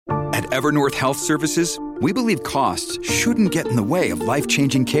At Evernorth Health Services, we believe costs shouldn't get in the way of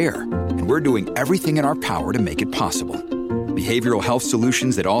life-changing care, and we're doing everything in our power to make it possible. Behavioral health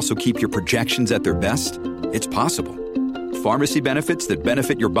solutions that also keep your projections at their best? It's possible. Pharmacy benefits that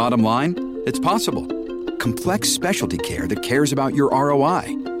benefit your bottom line? It's possible. Complex specialty care that cares about your ROI?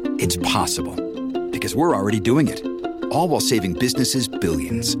 It's possible. Because we're already doing it. All while saving businesses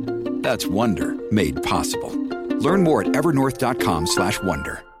billions. That's Wonder made possible. Learn more at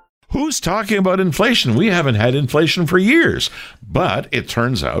evernorth.com/wonder. Who's talking about inflation? We haven't had inflation for years. But it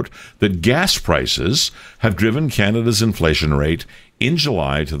turns out that gas prices have driven Canada's inflation rate in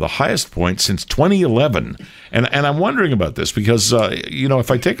July to the highest point since 2011. And I'm wondering about this because,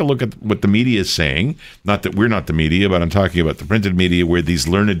 if I take a look at what the media is saying, not that we're not the media, but I'm talking about the printed media where these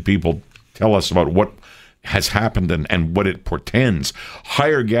learned people tell us about what has happened and what it portends.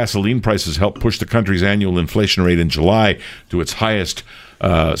 Higher gasoline prices helped push the country's annual inflation rate in July to its highest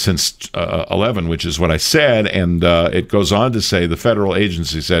since 11, which is what I said. And it goes on to say the federal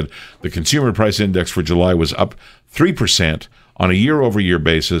agency said the consumer price index for July was up 3% on a year-over-year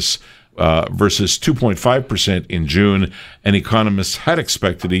basis versus 2.5% in June. And economists had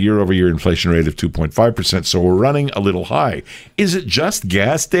expected a year-over-year inflation rate of 2.5%. So we're running a little high. Is it just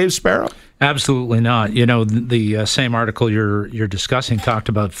gas, Dave Sparrow? Absolutely not. The same article you're discussing talked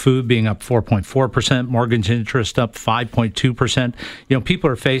about food being up 4.4%, mortgage interest up 5.2%. People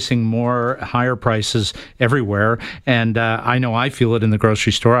are facing higher prices everywhere, and I know I feel it in the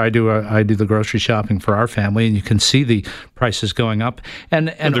grocery store. I do the grocery shopping for our family, and you can see the prices going up. And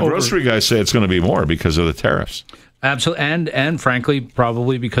the grocery guys say it's going to be more because of the tariffs. Absolutely, and frankly,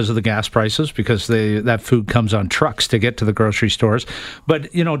 probably because of the gas prices, because that food comes on trucks to get to the grocery stores.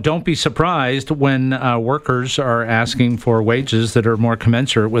 But don't be surprised when workers are asking for wages that are more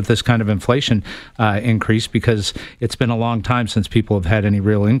commensurate with this kind of inflation increase, because it's been a long time since people have had any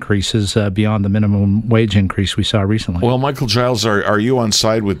real increases beyond the minimum wage increase we saw recently. Well, Michael Giles, are you on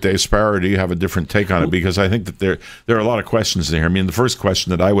side with Dave Sparrow, or do you have a different take on it? Because I think that there are a lot of questions there. I mean, the first question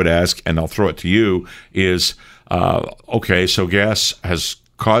that I would ask, and I'll throw it to you, is okay, so gas has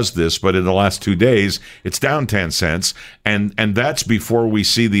caused this, but in the last 2 days, it's down 10 cents, and that's before we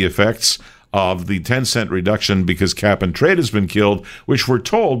see the effects of the 10-cent reduction because cap and trade has been killed, which we're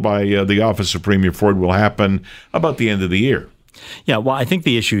told by the Office of Premier Ford will happen about the end of the year. Yeah, well, I think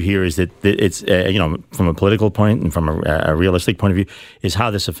the issue here is that it's, from a political point and from a realistic point of view, is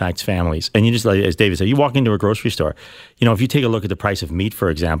how this affects families. And you just, like, as David said, you walk into a grocery store, if you take a look at the price of meat, for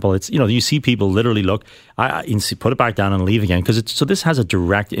example, it's, you see people literally look, put it back down and leave again, so this has a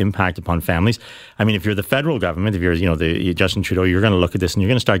direct impact upon families. I mean, if you're the federal government, if you're, the Justin Trudeau, you're going to look at this and you're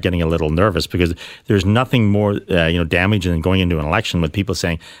going to start getting a little nervous because there's nothing more, damaging than going into an election with people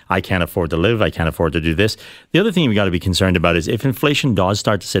saying, I can't afford to live, I can't afford to do this. The other thing we got to be concerned about is if inflation does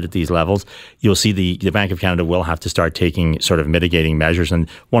start to sit at these levels, you'll see the Bank of Canada will have to start taking sort of mitigating measures. And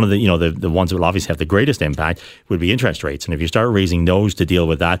one of the, the ones that will obviously have the greatest impact would be interest rates. And if you start raising those to deal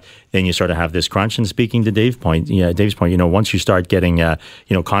with that, then you sort of have this crunch. And speaking to Dave's point, once you start getting,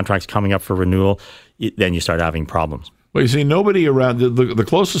 contracts coming up for renewal, then you start having problems. Well, you see, nobody around, the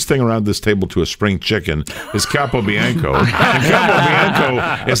closest thing around this table to a spring chicken is Capobianco. And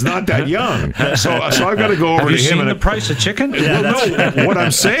Capobianco is not that young. So I've got to go over to him. Have you seen the price of chicken? Well, no, what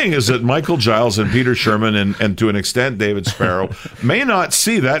I'm saying is that Michael Giles and Peter Sherman and to an extent David Sparrow may not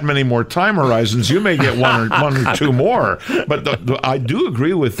see that many more time horizons. You may get one or two more. But I do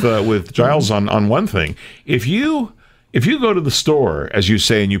agree with Giles on one thing. If you go to the store, as you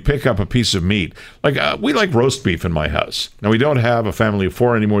say, and you pick up a piece of meat, like we like roast beef in my house. Now, we don't have a family of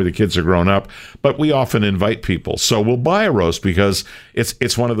 4 anymore. The kids are grown up, but we often invite people. So we'll buy a roast because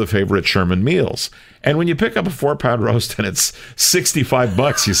it's one of the favorite Sherman meals. And when you pick up a 4-pound roast and it's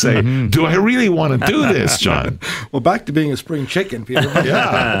 $65, you say, do I really want to do this, John? Well, back to being a spring chicken, Peter.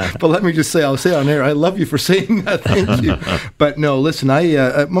 Yeah. But let me just say, I'll say on air, I love you for saying that. Thank you. But no, listen,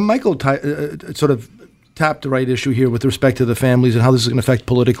 Michael sort of tapped the right issue here with respect to the families and how this is going to affect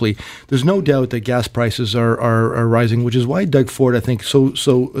politically. There's no doubt that gas prices are rising, which is why Doug Ford, I think,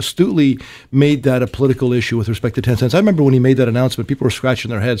 so astutely made that a political issue with respect to 10 cents. I remember when he made that announcement, people were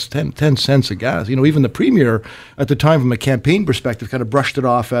scratching their heads, 10 cents of gas. Even the premier at the time, from a campaign perspective, kind of brushed it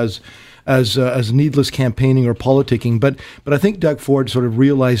off as needless campaigning or politicking. But I think Doug Ford sort of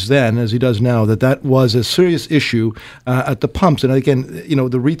realized then, as he does now, that was a serious issue at the pumps. And again,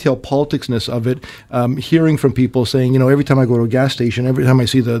 the retail politicsness of it, hearing from people saying, every time I go to a gas station, every time I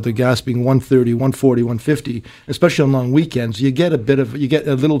see the gas being 130, 140, 150, especially on long weekends, you get a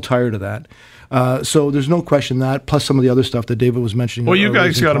little tired of that. So there's no question that, plus some of the other stuff that David was mentioning. Well, you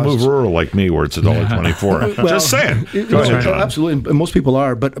guys got to move rural like me, where it's $1.24. Well, just saying. Go ahead, John. Absolutely, and most people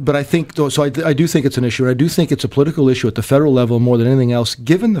are. But I think, so I do think it's an issue. I do think it's a political issue at the federal level more than anything else,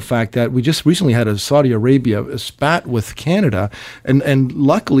 given the fact that we just recently had a Saudi Arabia spat with Canada, and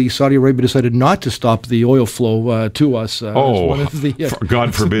luckily Saudi Arabia decided not to stop the oil flow to us.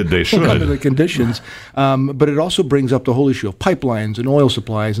 God forbid they should. Under the conditions. But it also brings up the whole issue of pipelines and oil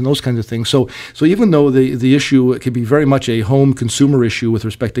supplies and those kinds of things. So even though the issue could be very much a home consumer issue with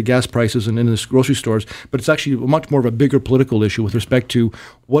respect to gas prices and in the grocery stores, but it's actually much more of a bigger political issue with respect to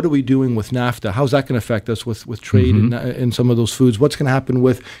what are we doing with NAFTA? How's that going to affect us with trade in some of those foods? What's going to happen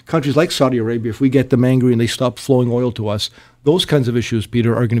with countries like Saudi Arabia if we get them angry and they stop flowing oil to us? Those kinds of issues,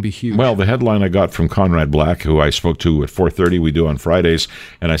 Peter, are going to be huge. Well, the headline I got from Conrad Black, who I spoke to at 4:30, we do on Fridays,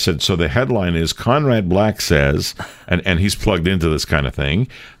 and I said, so the headline is Conrad Black says, and he's plugged into this kind of thing,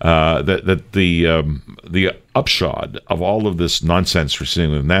 that the upshot of all of this nonsense we're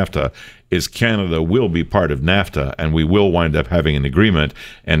seeing with NAFTA is Canada will be part of NAFTA, and we will wind up having an agreement,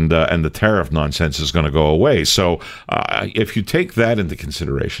 and the tariff nonsense is going to go away. So if you take that into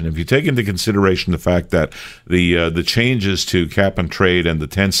consideration, if you take into consideration the fact that the changes to cap and trade and the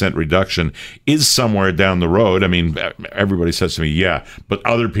 10-cent reduction is somewhere down the road, I mean, everybody says to me, yeah, but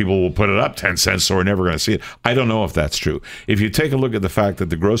other people will put it up 10 cents, so we're never going to see it. I don't know if that's true. If you take a look at the fact that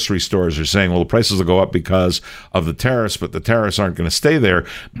the grocery stores are saying, well, the prices will go up because of the tariffs, but the tariffs aren't going to stay there,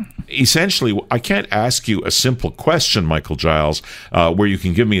 essentially, I can't ask you a simple question, Michael Giles, where you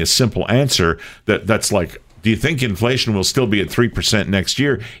can give me a simple answer that's like, do you think inflation will still be at 3% next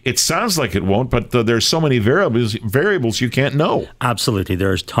year? It sounds like it won't, but there's so many variables you can't know. Absolutely.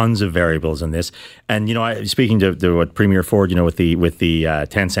 There's tons of variables in this. And, speaking to what Premier Ford, with the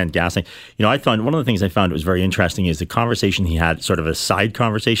 10-cent gas thing, I found one of the things I found was very interesting is the conversation he had, sort of a side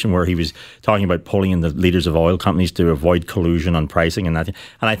conversation where he was talking about pulling in the leaders of oil companies to avoid collusion on pricing and that. And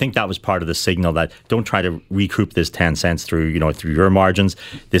I think that was part of the signal that don't try to recoup this 10 cents through your margins.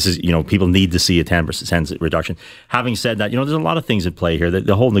 This is, people need to see a 10% reduction. Having said that, there's a lot of things at play here.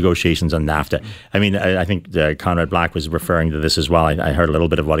 The whole negotiations on NAFTA. I mean, I think Conrad Black was referring to this as well. I heard a little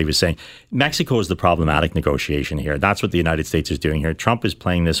bit of what he was saying. Mexico is the problematic negotiation here. That's what the United States is doing here. Trump is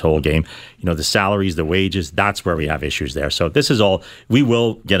playing this whole game. The salaries, the wages, that's where we have issues there. So this is all, we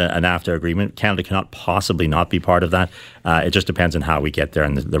will get a NAFTA agreement. Canada cannot possibly not be part of that. It just depends on how we get there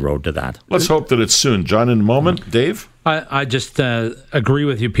and the road to that. Let's hope that it's soon. John, in a moment. Dave? I just agree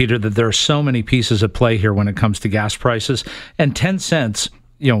with you, Peter, that there are so many pieces at play here when it comes to gas prices. And 10 cents,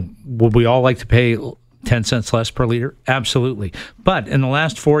 would we all like to pay 10 cents less per liter? Absolutely. But in the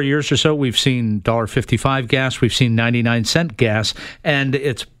last 4 years or so, we've seen $1.55 gas, we've seen 99-cent gas, and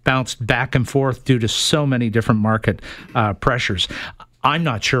it's bounced back and forth due to so many different market pressures. I'm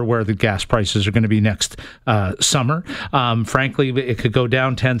not sure where the gas prices are going to be next summer. Frankly, it could go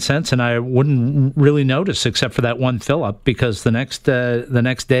down 10 cents, and I wouldn't really notice except for that one fill-up because the next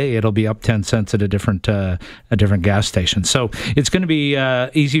day it'll be up 10 cents at a different gas station. So it's going to be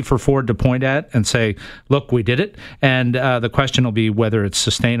easy for Ford to point at and say, "Look, we did it." And the question will be whether it's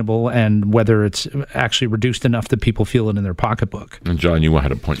sustainable and whether it's actually reduced enough that people feel it in their pocketbook. And John, you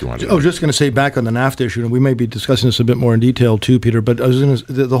had a point you wanted to make. I was just going to say back on the NAFTA issue, and we may be discussing this a bit more in detail too, Peter. But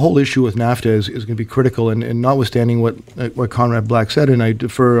the whole issue with NAFTA is going to be critical, and notwithstanding what Conrad Black said, and I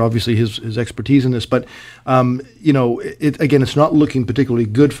defer obviously his expertise in this, but it's not looking particularly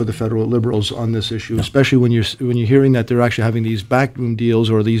good for the federal Liberals on this issue, especially when you're hearing that they're actually having these backroom deals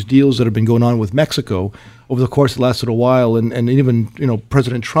or these deals that have been going on with Mexico over the course of the last little while, and even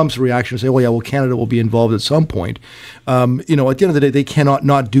President Trump's reaction to say, "Oh yeah, well Canada will be involved at some point." At the end of the day, they cannot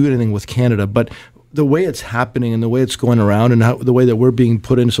not do anything with Canada, but the way it's happening and the way it's going around and the way that we're being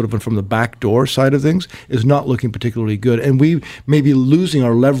put in sort of from the back door side of things is not looking particularly good. And we may be losing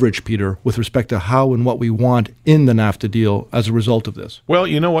our leverage, Peter, with respect to how and what we want in the NAFTA deal as a result of this. Well,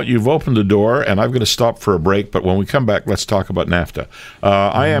 you know what? You've opened the door, and I'm going to stop for a break. But when we come back, let's talk about NAFTA.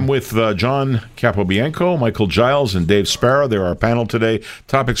 I am with John Capobianco, Michael Giles, and Dave Sparrow. They're our panel today.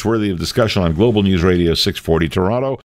 Topics worthy of discussion on Global News Radio 640 Toronto.